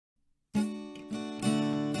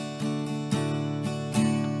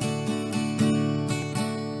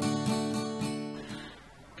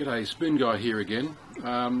G'day, Spoon Guy here again.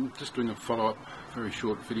 Just doing a follow-up, very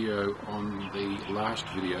short video on the last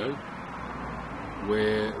video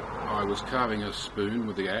where I was carving a spoon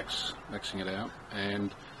with the axe, axing it out,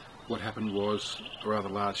 and what happened was a rather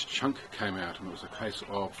large chunk came out, and it was a case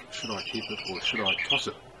of should I keep it or should I toss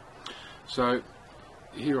it. So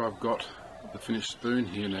here I've got the finished spoon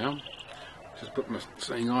here now. Just put my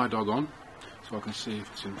seeing eye dog on so I can see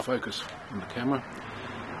if it's in focus on the camera.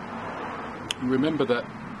 Remember that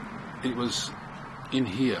it was in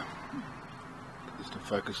here, just to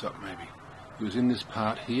focus up maybe, it was in this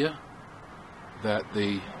part here that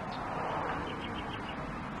the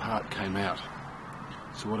part came out.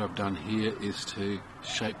 So what I've done here is to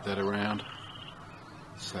shape that around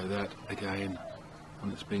so that again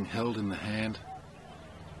when it's being held in the hand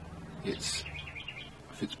it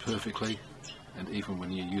fits perfectly, and even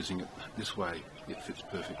when you're using it this way it fits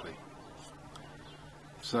perfectly.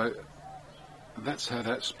 So that's how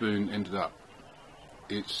that spoon ended up.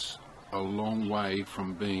 It's a long way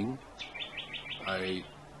from being a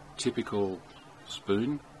typical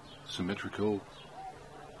spoon, symmetrical,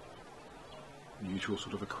 usual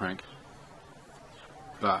sort of a crank,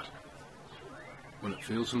 but when it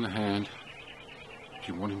feels in the hand, if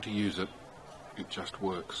you're wanting to use it, it just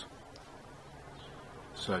works.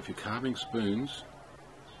 So if you're carving spoons,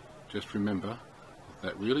 just remember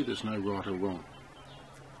that really there's no right or wrong.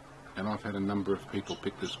 And I've had a number of people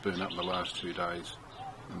pick this spoon up in the last 2 days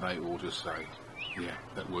and they all just say, yeah,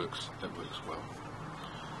 that works well.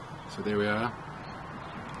 So there we are.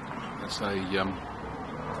 That's an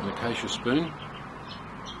acacia spoon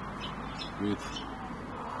with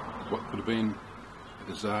what could have been a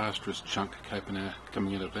disastrous chunk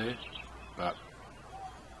coming out of there, but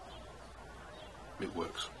it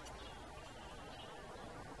works.